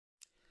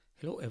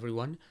Hello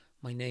everyone,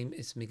 my name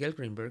is Miguel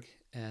Greenberg,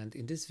 and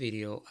in this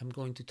video I'm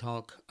going to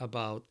talk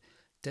about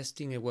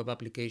testing a web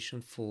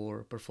application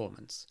for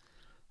performance.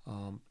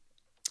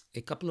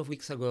 A couple of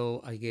weeks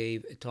ago I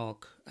gave a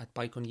talk at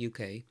PyCon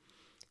UK,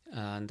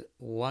 and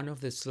one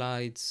of the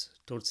slides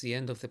towards the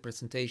end of the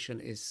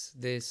presentation is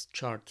this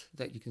chart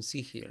that you can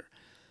see here.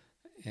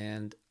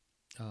 And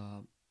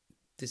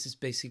this is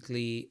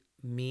basically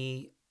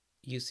me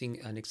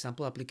using an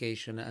example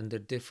application under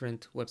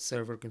different web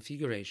server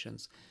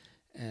configurations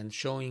and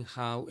showing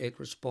how it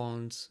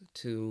responds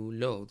to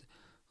load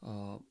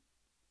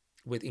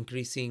with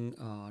increasing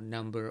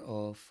number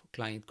of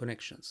client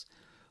connections.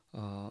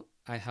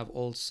 I have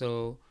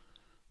also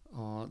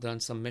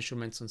done some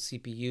measurements on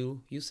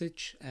CPU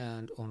usage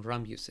and on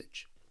RAM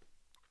usage.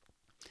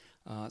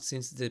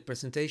 Since the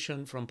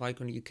presentation from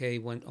PyCon UK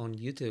went on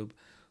YouTube,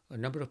 a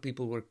number of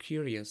people were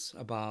curious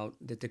about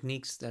the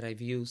techniques that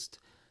I've used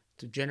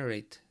to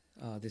generate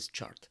this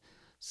chart.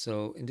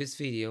 So in this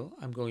video,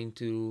 I'm going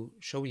to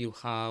show you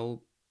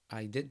how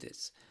I did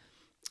this.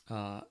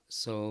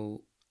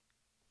 So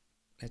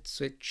let's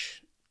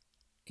switch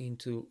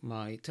into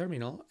my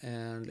terminal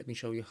and let me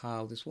show you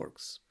how this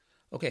works.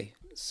 Okay,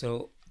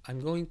 so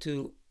I'm going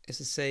to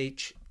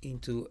SSH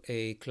into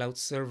a cloud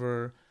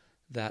server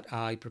that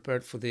I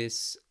prepared for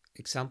this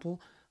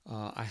example.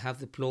 I have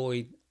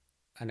deployed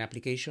an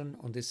application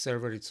on this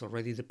server. It's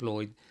already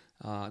deployed.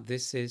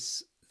 This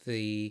is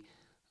the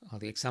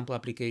example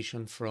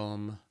application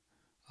from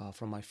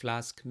my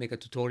Flask mega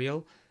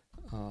tutorial.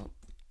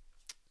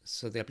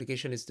 So the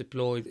application is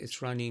deployed.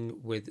 It's running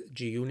with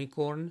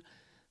GUnicorn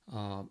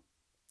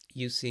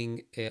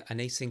using an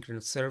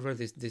asynchronous server.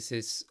 This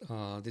is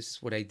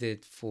what I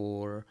did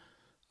for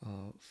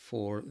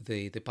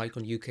the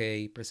PyCon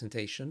UK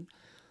presentation.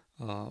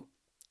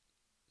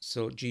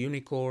 So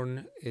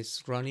GUnicorn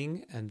is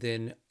running, and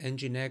then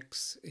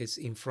Nginx is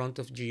in front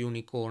of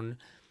GUnicorn.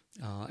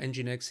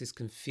 Nginx is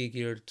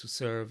configured to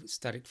serve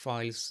static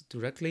files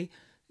directly,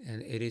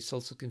 and it is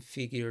also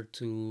configured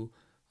to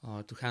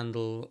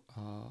handle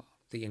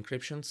the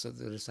encryption. So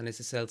there's an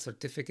SSL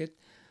certificate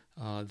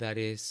that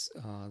is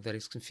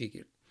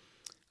configured.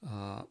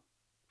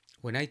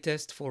 When I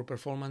test for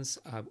performance,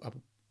 I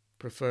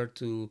prefer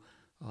to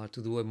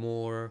do a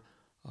more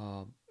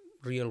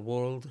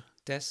real-world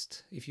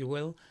test, if you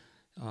will.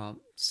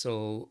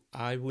 So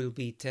I will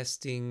be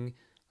testing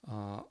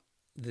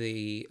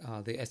the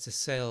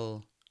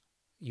SSL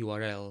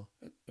URL.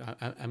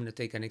 I'm going to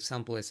take an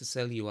example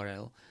SSL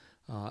URL,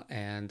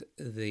 and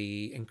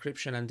the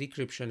encryption and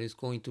decryption is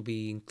going to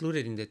be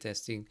included in the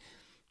testing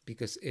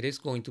because it is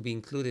going to be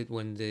included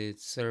when the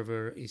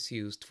server is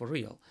used for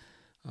real.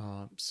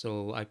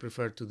 So I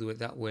prefer to do it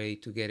that way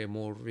to get a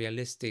more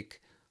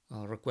realistic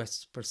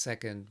requests per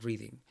second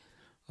reading.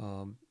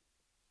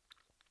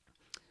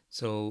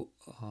 So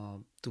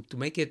to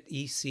make it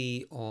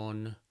easy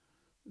on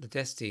the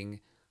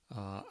testing,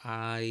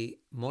 I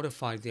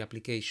modified the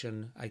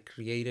application. I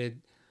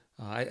created,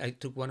 I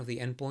took one of the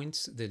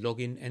endpoints, the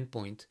login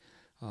endpoint,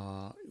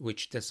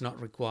 which does not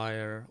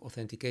require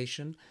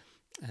authentication.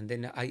 And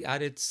then I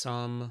added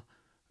some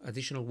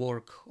additional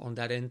work on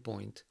that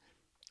endpoint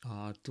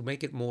to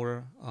make it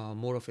more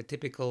of a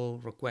typical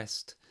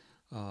request,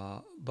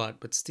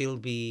 but still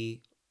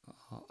be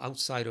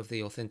outside of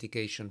the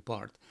authentication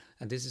part.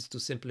 And this is to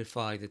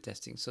simplify the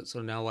testing.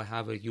 So now I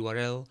have a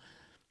URL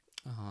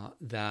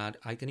that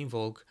I can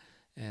invoke,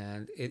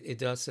 and it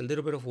does a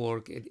little bit of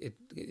work.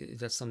 It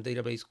does some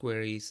database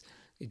queries.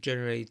 It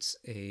generates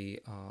a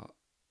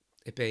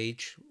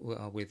page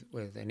with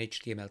an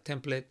HTML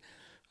template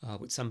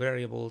with some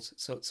variables.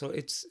 So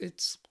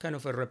it's kind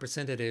of a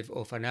representative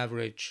of an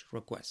average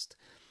request.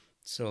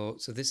 So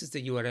this is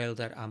the URL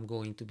that I'm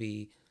going to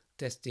be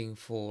testing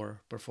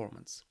for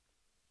performance.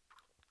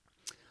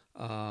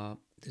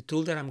 The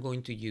tool that I'm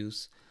going to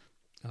use,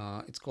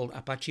 it's called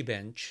Apache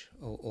Band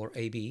or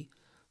AB.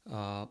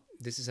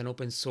 This is an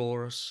open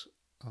source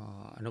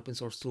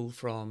tool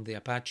from the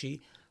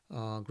Apache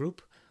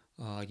group.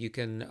 You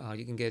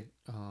can get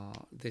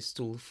this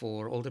tool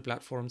for all the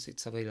platforms.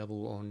 It's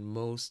available on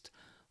most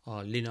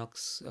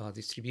Linux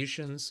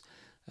distributions.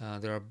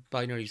 There are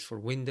binaries for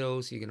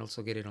Windows. You can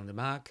also get it on the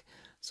Mac.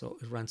 So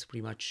it runs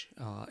pretty much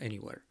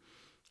anywhere.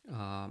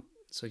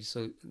 So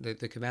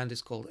the command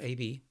is called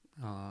AB.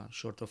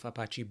 Short of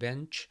Apache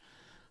Bench.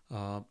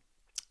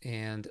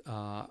 And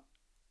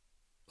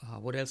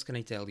what else can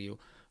I tell you?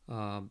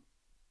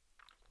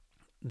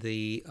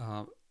 The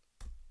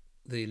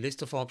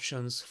list of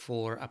options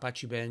for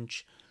Apache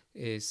Bench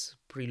is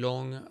pretty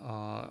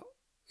long.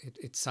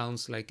 It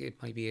sounds like it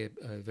might be a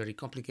very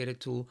complicated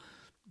tool,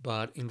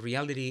 but in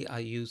reality, I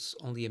use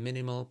only a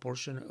minimal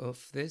portion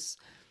of this.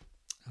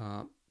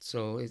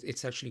 So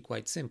it's actually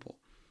quite simple.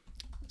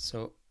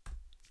 So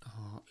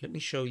let me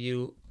show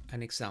you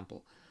an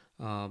example.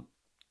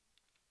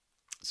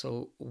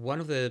 So one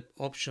of the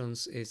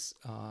options is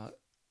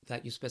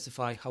that you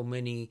specify how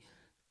many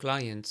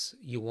clients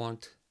you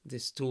want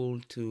this tool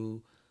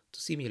to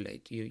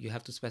simulate. You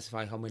have to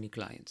specify how many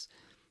clients.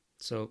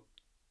 So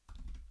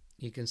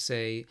you can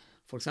say,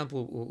 for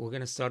example, we're going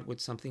to start with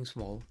something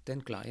small,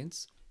 10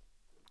 clients.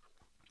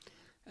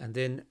 And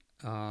then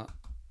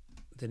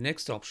the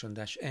next option,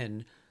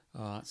 -n,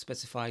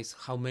 specifies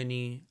how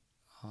many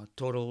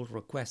total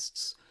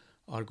requests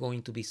are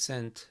going to be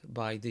sent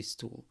by this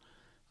tool.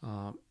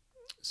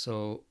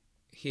 So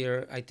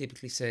here I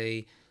typically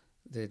say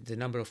the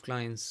number of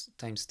clients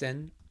times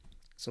 10.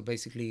 So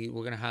basically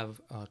we're going to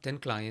have 10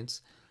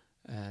 clients,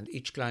 and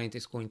each client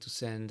is going to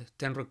send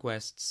 10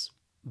 requests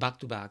back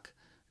to back,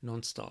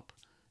 non-stop.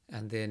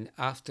 And then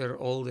after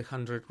all the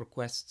 100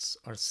 requests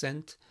are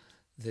sent,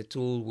 the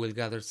tool will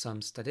gather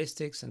some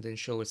statistics and then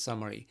show a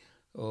summary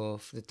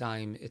of the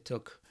time it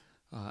took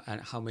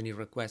and how many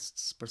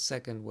requests per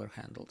second were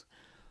handled.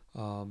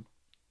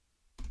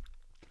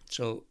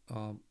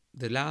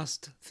 The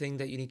last thing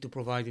that you need to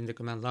provide in the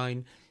command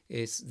line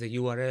is the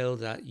URL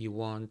that you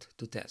want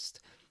to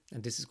test.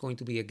 And this is going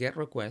to be a GET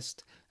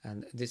request,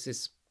 and this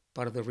is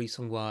part of the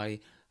reason why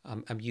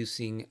I'm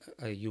using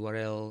a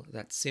URL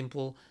that's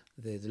simple,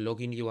 the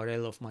login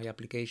URL of my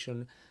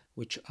application,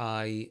 which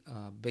I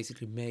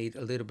basically made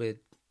a little bit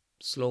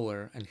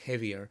slower and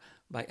heavier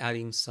by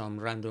adding some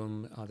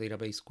random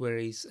database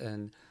queries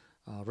and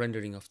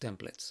rendering of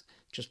templates,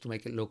 just to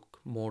make it look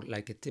more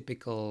like a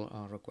typical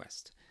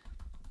request.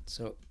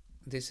 So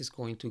this is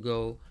going to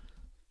go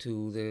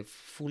to the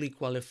fully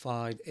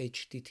qualified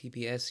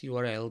HTTPS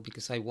URL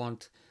because I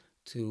want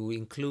to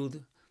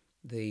include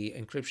the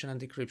encryption and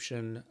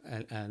decryption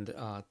and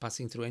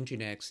passing through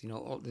Nginx,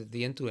 all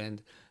the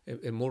end-to-end,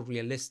 a more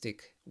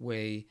realistic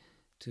way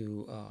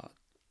to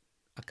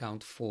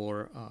account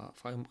for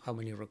how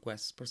many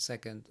requests per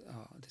second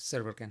the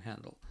server can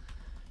handle.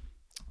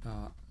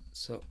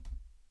 So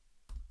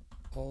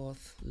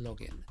auth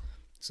login.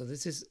 So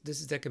this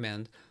is the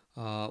command.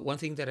 One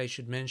thing that I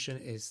should mention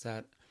is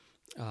that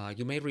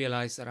you may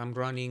realize that I'm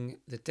running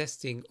the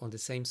testing on the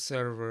same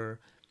server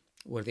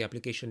where the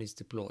application is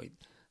deployed.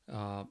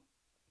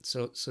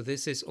 So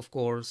this is, of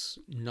course,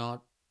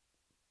 not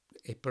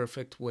a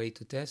perfect way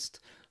to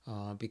test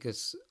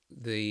because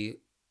the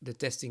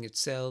testing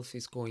itself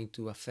is going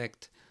to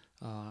affect,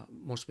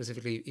 more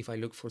specifically, if I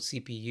look for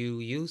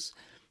CPU use,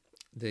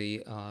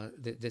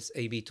 this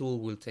AB tool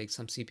will take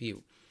some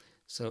CPU.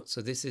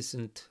 So this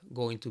isn't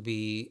going to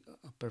be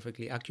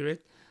perfectly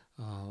accurate.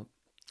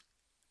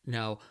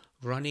 Now,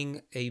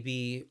 running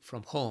AB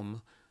from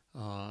home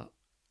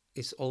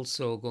is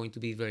also going to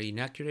be very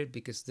inaccurate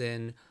because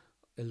then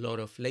a lot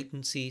of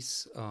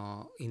latencies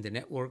in the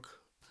network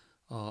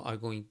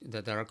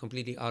that are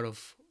completely out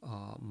of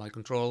my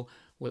control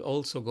will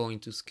also going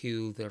to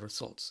skew the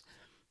results.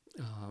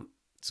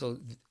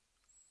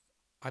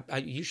 I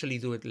usually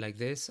do it like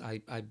this.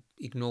 I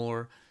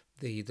ignore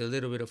the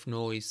little bit of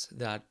noise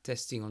that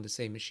testing on the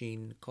same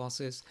machine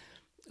causes.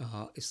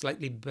 A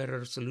slightly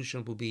better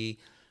solution would be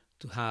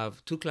to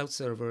have two cloud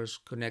servers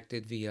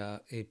connected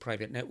via a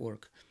private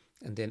network,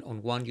 and then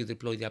on one you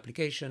deploy the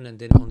application, and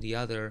then on the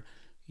other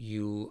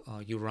you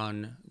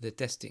run the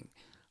testing.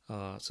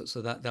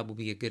 So that would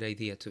be a good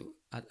idea too.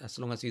 As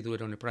long as you do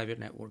it on a private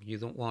network, you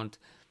don't want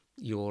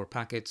your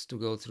packets to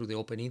go through the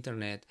open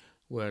internet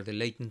where the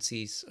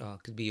latencies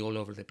could be all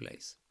over the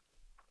place.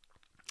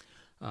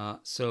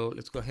 So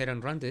let's go ahead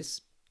and run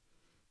this.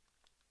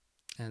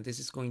 And this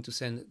is going to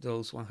send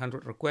those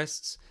 100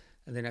 requests.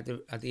 And then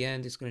at the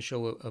end, it's going to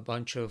show a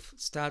bunch of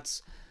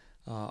stats.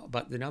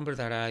 But the number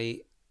that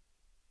I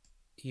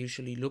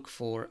usually look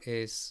for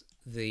is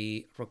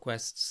the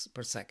requests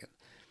per second.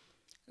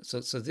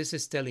 So this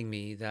is telling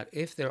me that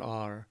if there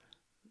are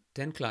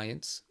 10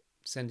 clients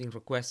sending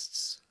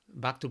requests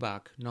back to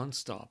back,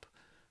 non-stop,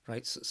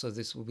 right? So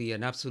this will be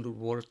an absolute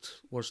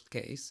worst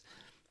case.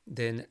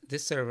 Then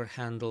this server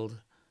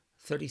handled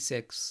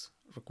 36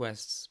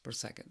 requests per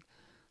second.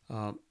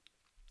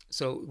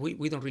 So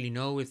we don't really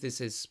know if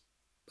this is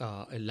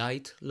a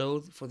light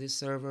load for this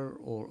server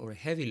or a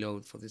heavy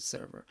load for this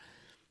server.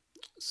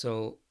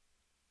 So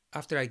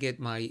after I get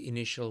my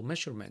initial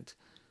measurement,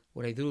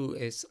 what I do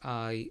is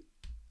I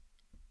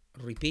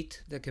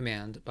repeat the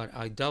command, but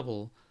I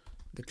double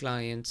the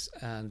clients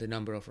and the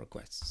number of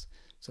requests.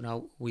 So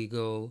now we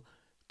go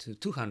to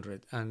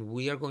 200, and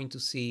we are going to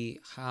see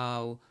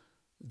how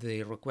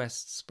the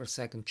requests per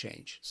second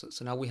change.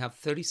 So now we have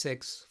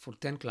 36 for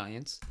 10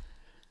 clients.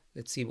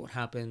 Let's see what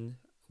happened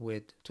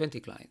with 20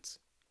 clients.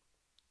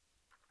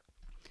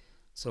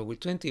 So with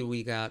 20,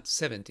 we got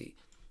 70.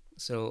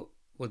 So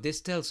what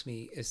this tells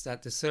me is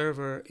that the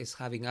server is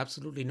having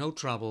absolutely no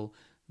trouble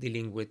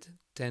dealing with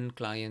 10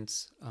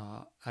 clients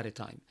at a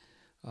time.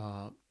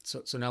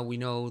 So now we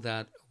know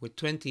that with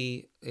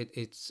 20,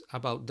 it's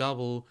about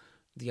double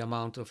the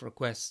amount of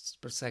requests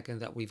per second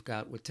that we've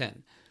got with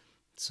 10.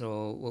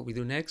 So what we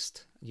do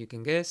next, you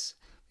can guess,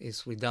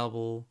 is we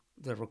double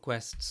the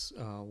requests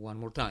one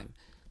more time.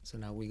 So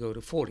now we go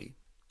to 40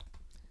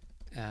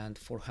 and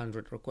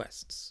 400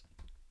 requests.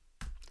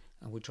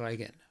 And we try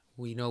again.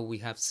 We know we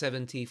have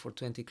 70 for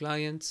 20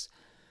 clients,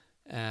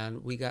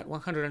 and we got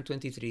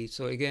 123.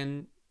 So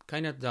again,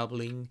 kind of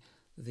doubling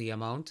the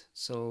amount.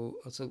 So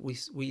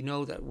we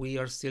know that we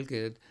are still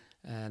good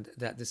and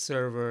that the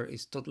server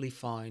is totally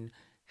fine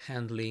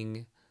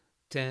handling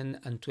 10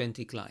 and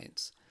 20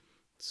 clients.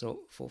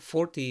 So for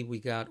 40, we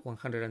got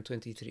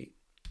 123.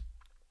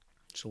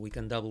 So we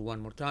can double one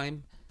more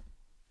time.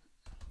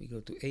 We go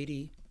to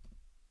 80,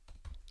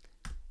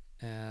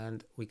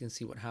 and we can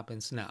see what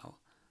happens now.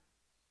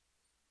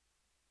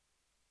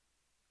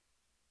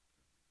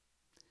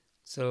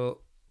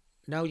 So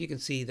now you can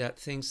see that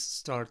things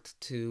start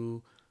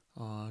to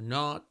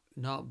not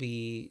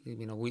be,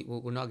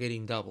 we're not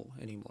getting double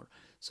anymore.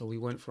 So we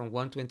went from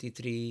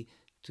 123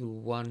 to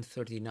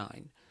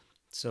 139.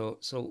 So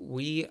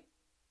we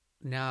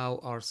now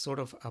are sort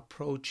of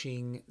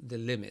approaching the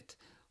limit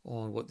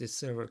on what this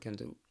server can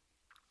do.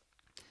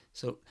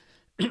 So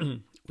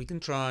we can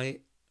try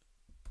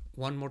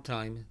one more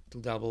time to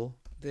double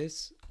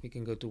this. We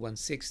can go to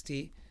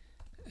 160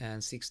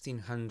 and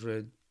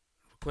 1600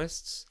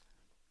 requests.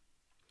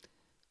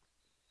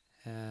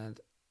 And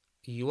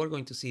you are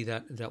going to see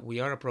that we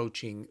are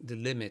approaching the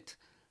limit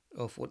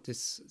of what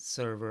this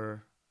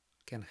server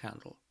can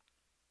handle.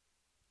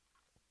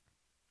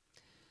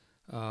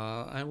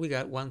 And we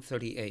got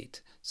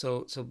 138.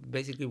 So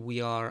basically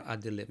we are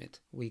at the limit.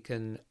 We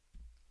can,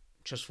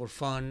 just for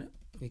fun,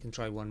 we can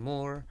try one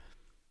more.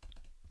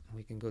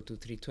 We can go to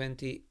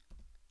 320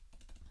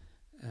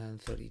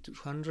 and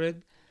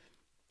 3200.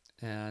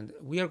 And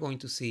we are going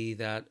to see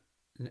that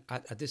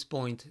at this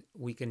point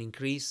we can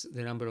increase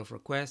the number of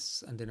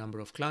requests and the number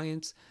of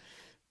clients,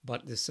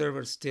 but the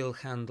server still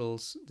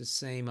handles the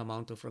same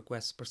amount of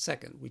requests per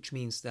second, which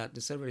means that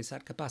the server is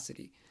at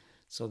capacity.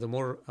 So the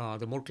more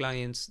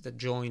clients that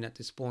join at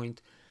this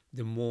point,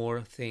 the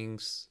more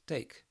things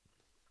take.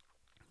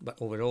 But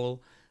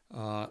overall,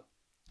 well,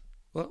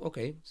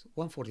 okay,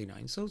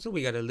 149. So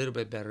we got a little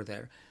bit better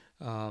there.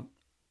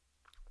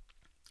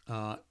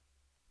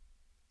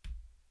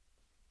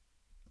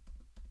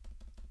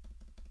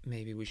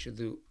 Maybe we should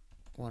do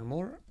one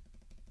more,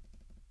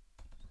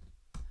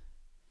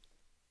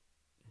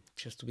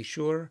 just to be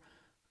sure.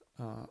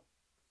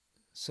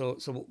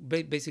 So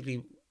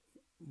basically,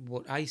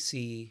 what I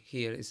see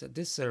here is that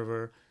this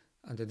server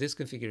under this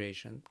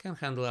configuration can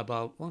handle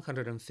about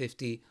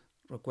 150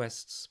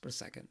 requests per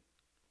second.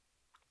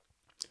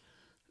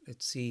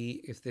 Let's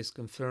see if this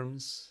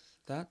confirms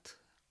that.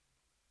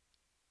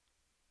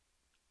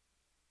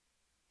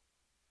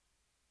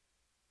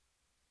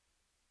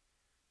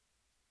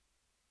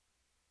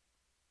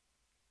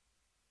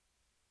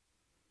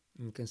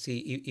 You can see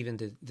even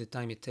the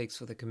time it takes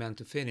for the command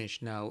to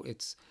finish. Now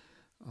it's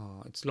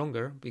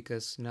longer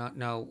because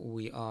now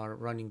we are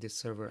running this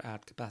server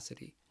at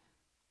capacity.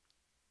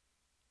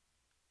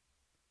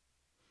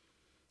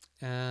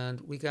 And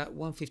we got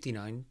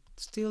 159,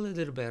 still a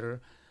little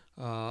better,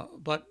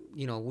 but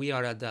we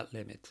are at that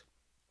limit.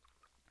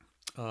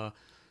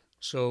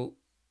 So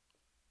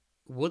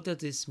what does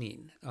this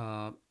mean?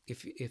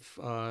 If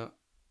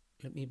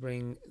let me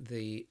bring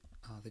the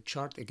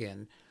chart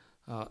again.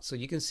 So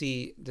you can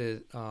see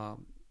the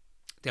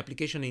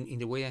application in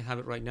the way I have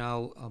it right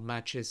now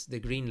matches the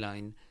green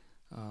line.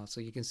 So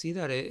you can see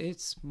that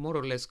it's more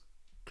or less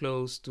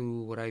close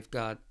to what I've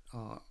got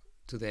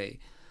today.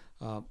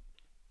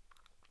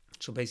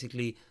 So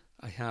basically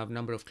I have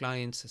number of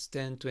clients as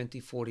 10, 20,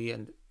 40,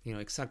 and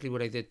exactly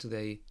what I did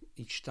today.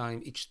 Each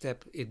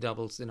step, it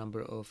doubles the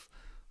number of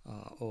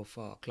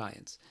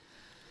clients.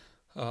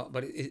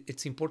 But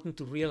it's important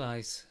to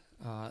realize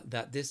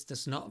that this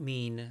does not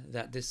mean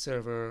that this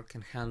server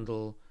can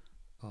handle,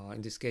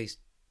 in this case,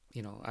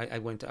 I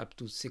went up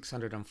to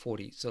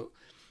 640. So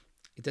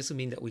it doesn't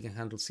mean that we can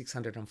handle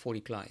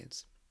 640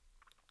 clients.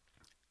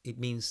 It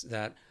means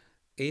that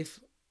if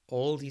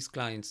all these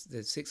clients,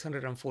 the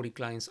 640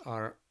 clients,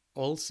 are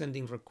all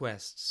sending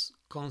requests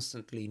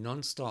constantly,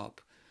 non-stop,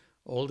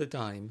 all the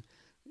time,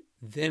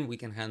 then we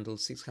can handle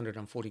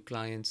 640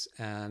 clients,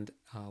 and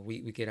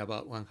we get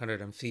about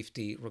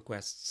 150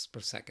 requests per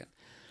second.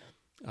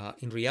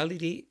 In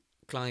reality,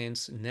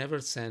 clients never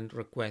send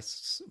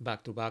requests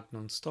back-to-back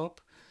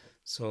non-stop.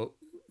 So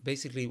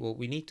basically what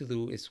we need to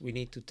do is we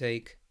need to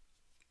take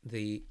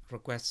the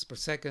requests per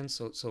second,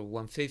 so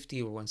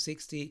 150 or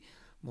 160,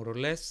 more or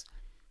less.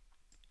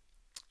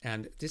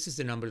 And this is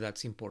the number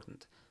that's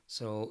important.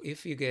 So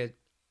if you get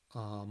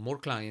more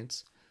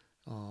clients,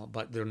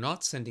 but they're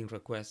not sending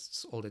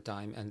requests all the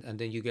time, and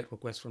then you get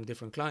requests from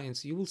different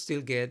clients, you will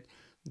still get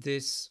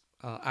this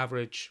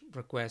average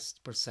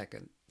request per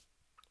second.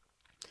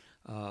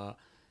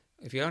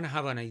 If you want to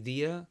have an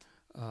idea,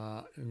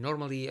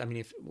 normally, I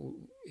mean,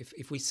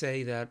 if we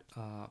say that,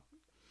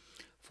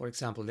 for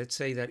example, let's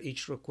say that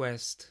each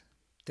request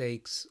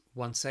takes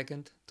 1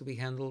 second to be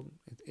handled,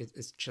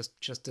 it's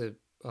just a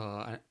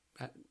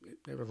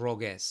raw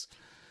guess,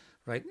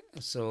 right?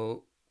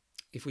 So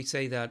if we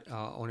say that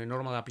on a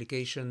normal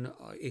application,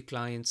 a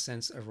client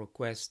sends a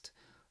request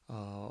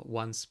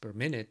once per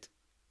minute,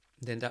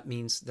 then that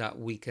means that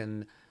we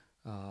can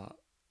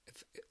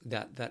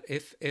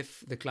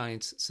if the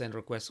clients send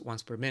requests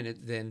once per minute,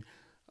 then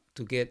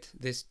to get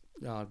this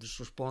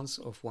response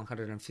of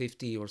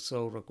 150 or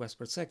so requests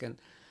per second,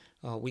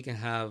 we can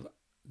have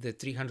the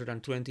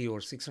 320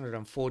 or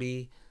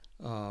 640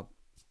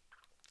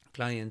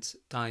 clients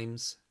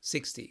times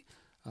 60,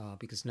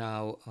 because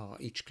now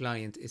each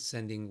client is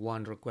sending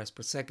one request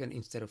per second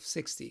instead of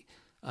 60,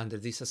 under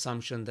this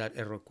assumption that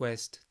a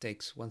request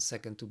takes 1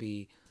 second to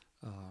be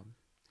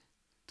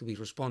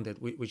responded,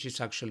 which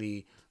is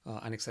actually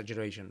an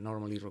exaggeration.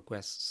 Normally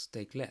requests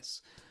take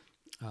less.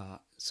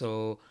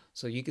 So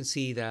you can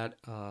see that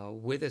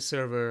with a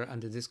server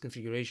under this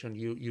configuration,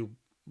 you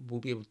will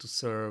be able to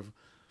serve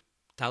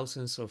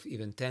thousands of,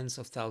 even tens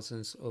of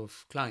thousands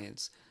of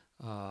clients,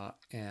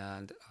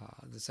 and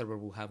the server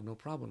will have no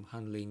problem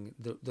handling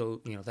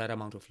that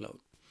amount of load.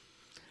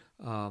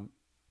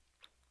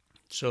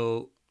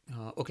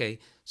 Okay,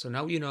 so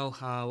now you know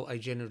how I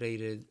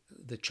generated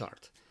the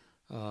chart.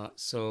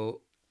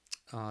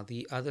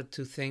 The other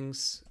two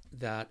things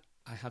that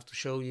I have to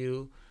show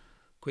you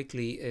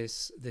quickly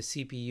is the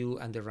CPU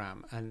and the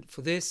RAM. And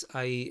for this,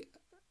 I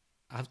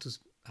have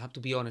to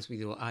be honest with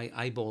you. I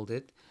eyeballed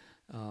it.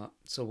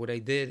 So what I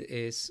did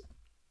is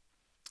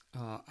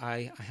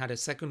I had a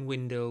second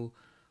window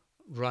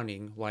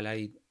running while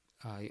I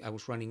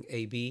was running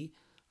AB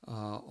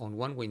on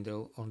one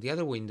window. On the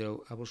other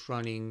window, I was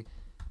running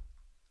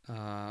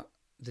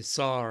the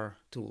SAR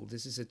tool.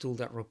 This is a tool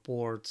that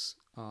reports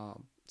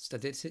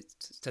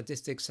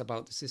statistics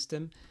about the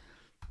system.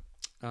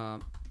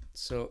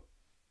 So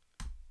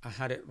I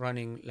had it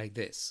running like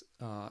this,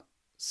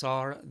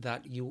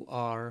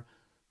 SAR.UR2,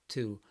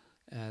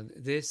 and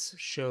this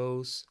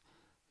shows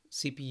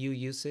CPU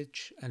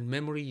usage and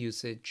memory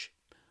usage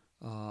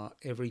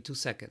every 2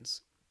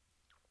 seconds.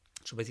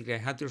 So basically I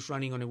had this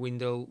running on a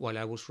window while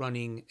I was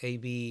running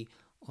AB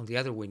on the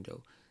other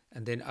window,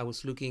 and then I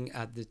was looking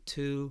at the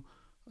two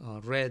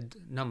red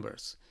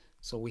numbers.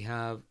 So we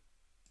have,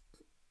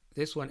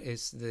 this one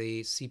is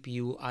the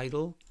CPU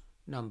idle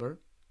number.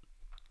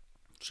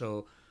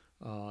 So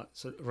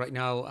right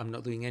now I'm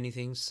not doing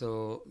anything,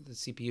 so the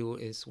CPU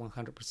is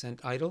 100%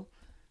 idle.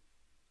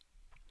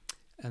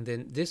 And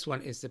then this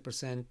one is the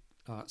percent.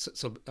 Just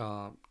so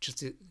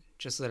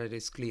that it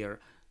is clear,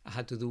 I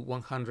had to do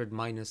 100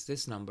 minus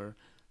this number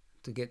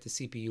to get the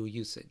CPU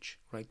usage,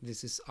 right?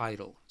 This is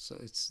idle, so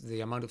it's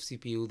the amount of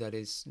CPU that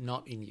is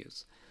not in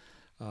use.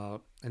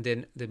 And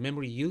then the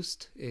memory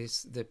used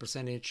is the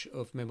percentage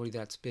of memory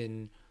that's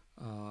been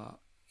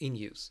in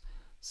use.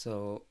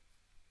 So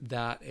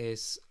that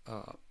is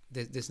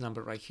this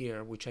number right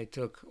here, which I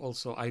took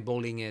also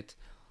eyeballing it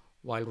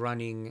while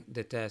running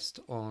the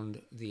test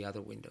on the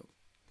other window.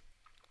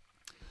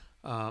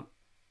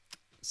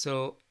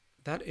 So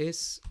that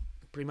is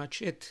pretty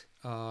much it.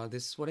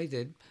 This is what I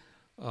did,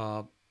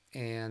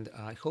 and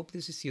I hope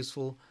this is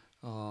useful.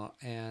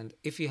 And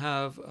if you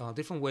have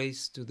different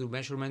ways to do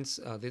measurements,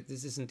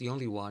 this isn't the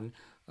only one,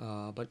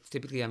 but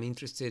typically I'm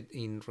interested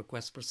in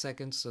requests per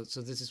second, so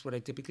this is what I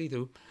typically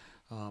do.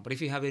 But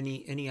if you have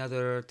any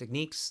other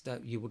techniques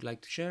that you would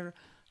like to share,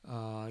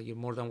 you're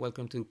more than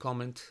welcome to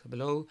comment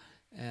below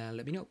and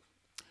let me know.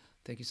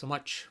 Thank you so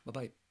much.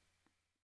 Bye-bye.